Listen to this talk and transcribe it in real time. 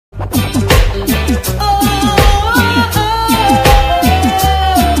Hey,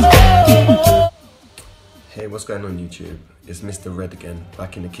 what's going on YouTube? It's Mr. Red again,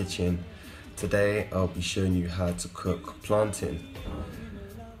 back in the kitchen. Today I'll be showing you how to cook plantain.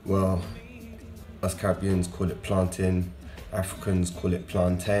 Well, us Caribbeans call it plantain, Africans call it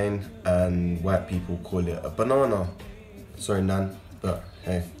plantain, and white people call it a banana. Sorry Nan, but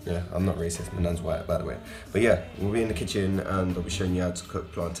hey, yeah, I'm not racist, my Nan's white by the way. But yeah, we'll be in the kitchen and I'll be showing you how to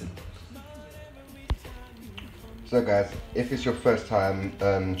cook plantain. So guys, if it's your first time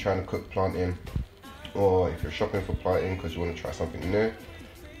trying to cook plantain, or if you're shopping for plantain because you want to try something new,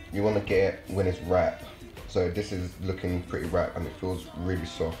 you want to get it when it's ripe. So this is looking pretty ripe and it feels really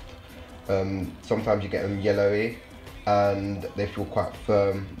soft. Sometimes you get them yellowy and they feel quite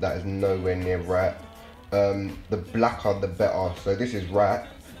firm. That is nowhere near ripe. The blacker the better. So this is ripe,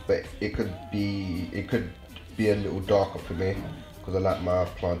 but it could be a little darker for me because I like my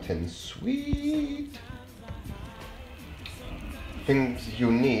plantain sweet. Things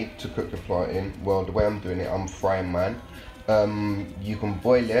you'll need to cook the plantain, well, the way I'm doing it, I'm frying mine. You can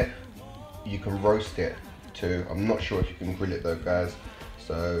boil it, you can roast it too. I'm not sure if you can grill it though, guys.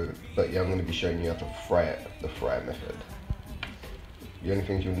 So, but yeah, I'm going to be showing you how to fry it, the fry method. The only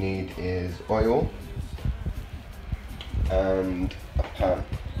things you'll need is oil and a pan.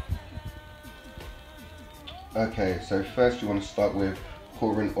 Okay, so first you want to start with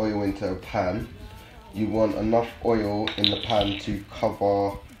pouring oil into a pan. You want enough oil in the pan to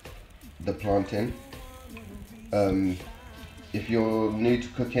cover the plantain. If you're new to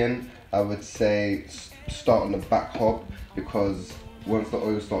cooking, I would say start on the back hob, because once the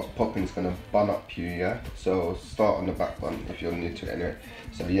oil starts popping, it's gonna bun up you, yeah? So start on the back one if you're new to it anyway.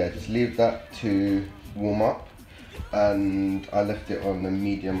 So yeah, just leave that to warm up. And I left it on a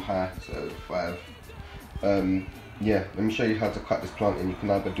medium high, so 5. Yeah, let me show you how to cut this plantain. You can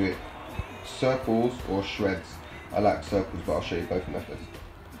either do it circles or shreds. I like circles, but I'll show you both methods.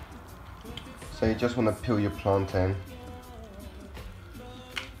 So you just want to peel your plantain.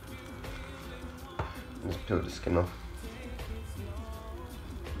 Just peel the skin off.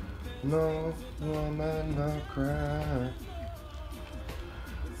 No woman, no cry.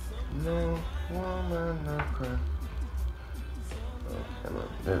 No woman, no cry. Oh, come on.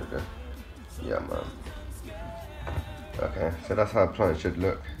 There we go. Yeah, man. Okay, so that's how a plantain should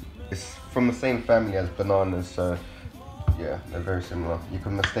look. It's from the same family as bananas, so yeah, they're very similar. You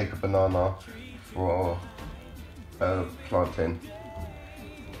can mistake a banana for a plantain.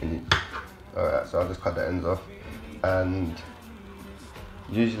 Alright, so I'll just cut the ends off. And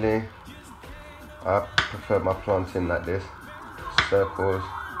usually I prefer my plantain like this, circles,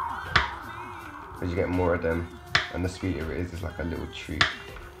 because you get more of them, and the sweeter it is, it's like a little treat.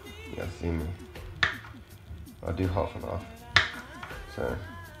 You guys see me? I'll do half and half. So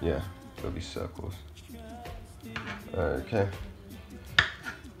yeah, it'll be circles. Okay.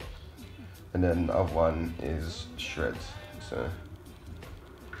 And then the other one is shreds. So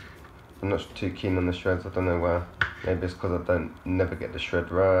I'm not too keen on the shreds. I don't know why. Maybe it's because I never get the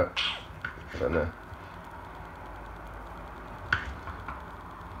shred right. I don't know.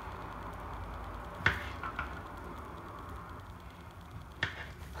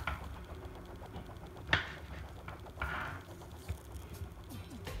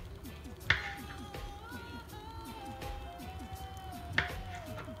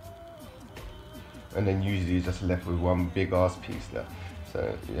 And then usually you're just left with one big ass piece there.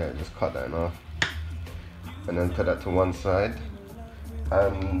 So yeah, just cut that in half. And then put that to one side.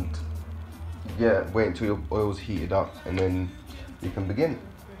 And yeah, wait until your oil's heated up and then you can begin.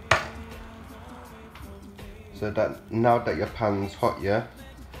 So that now that your pan's hot, yeah,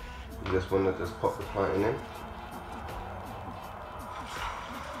 you just want to just pop the plantain in.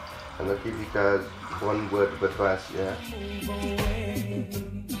 And I'll give you guys one word of advice, yeah.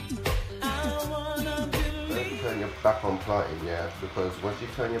 Turn your back on plantain, yeah, because once you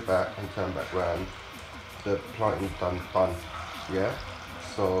turn your back and turn back round, the plantain's done bun, yeah.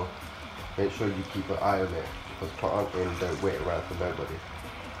 So make sure you keep an eye on it, because plantain don't wait around for nobody.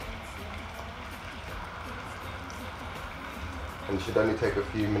 And it should only take a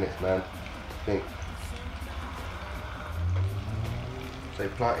few minutes, man. I think. So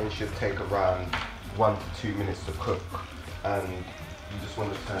plantain should take around 1 to 2 minutes to cook, and you just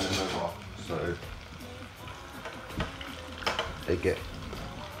want to turn them over so they get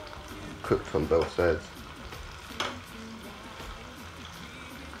cooked on both sides.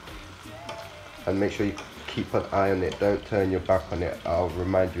 And make sure you keep an eye on it, don't turn your back on it. I'll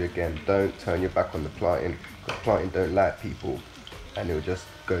remind you again, don't turn your back on the plantain, because plantain don't like people, and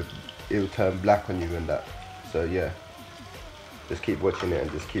it'll turn black on you and that. So yeah, just keep watching it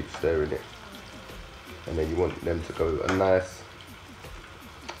and just keep stirring it. and then you want them to go a nice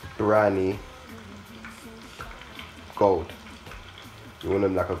browny gold. You want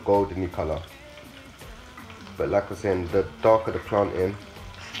them like a goldeny colour. But like I was saying, the darker the plantain,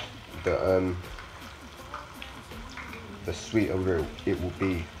 the sweeter it will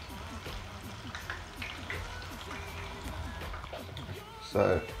be.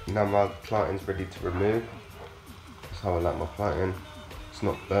 So now my plantain's ready to remove. That's how I like my plantain. It's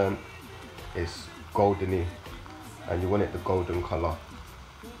not burnt, it's goldeny, and you want it the golden colour.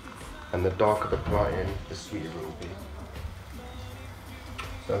 And the darker the plantain, the sweeter it will be.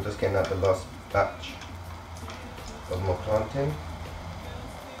 So I'm just getting out the last batch of my plantain.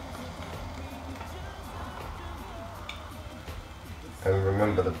 And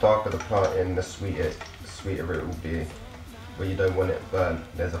remember, the darker the plantain, the sweeter it will be. But you don't want it burnt.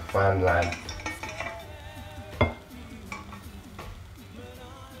 There's a fine line.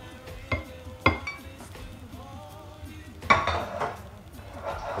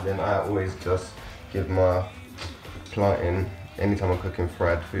 And then I always just give my plantain, anytime I'm cooking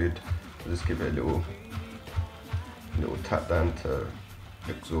fried food, I just give it a little tap down to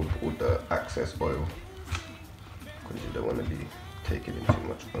absorb all the excess oil, because you don't want to be taking in too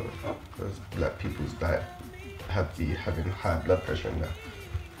much oil, because black people's diet having high blood pressure in there.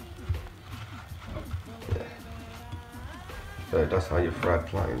 Yeah. So that's how your fried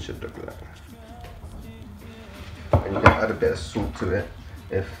plantain should look like. And you can add a bit of salt to it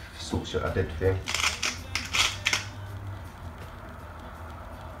if salt's your added thing.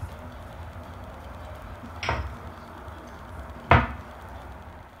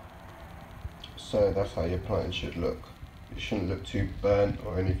 So that's how your plantain should look. It shouldn't look too burnt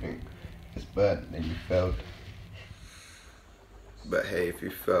or anything. If it's burnt, then you failed. But hey, if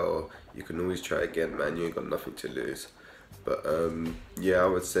you fail, you can always try again, man. You ain't got nothing to lose. But yeah, I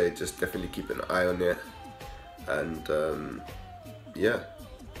would say just definitely keep an eye on it. And yeah.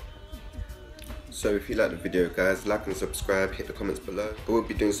 So if you like the video, guys, like and subscribe, hit the comments below. But we'll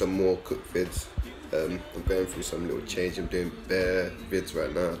be doing some more cook vids. I'm going through some little change. I'm doing bare vids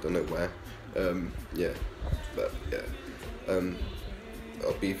right now. I don't know why. Yeah, but yeah.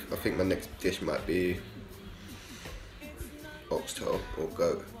 I think my next dish might be oxtail or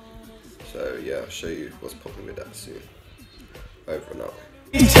goat. So yeah, I'll show you what's popping with that soon. Over and out.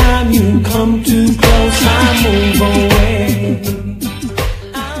 Every time you come too close, I move away.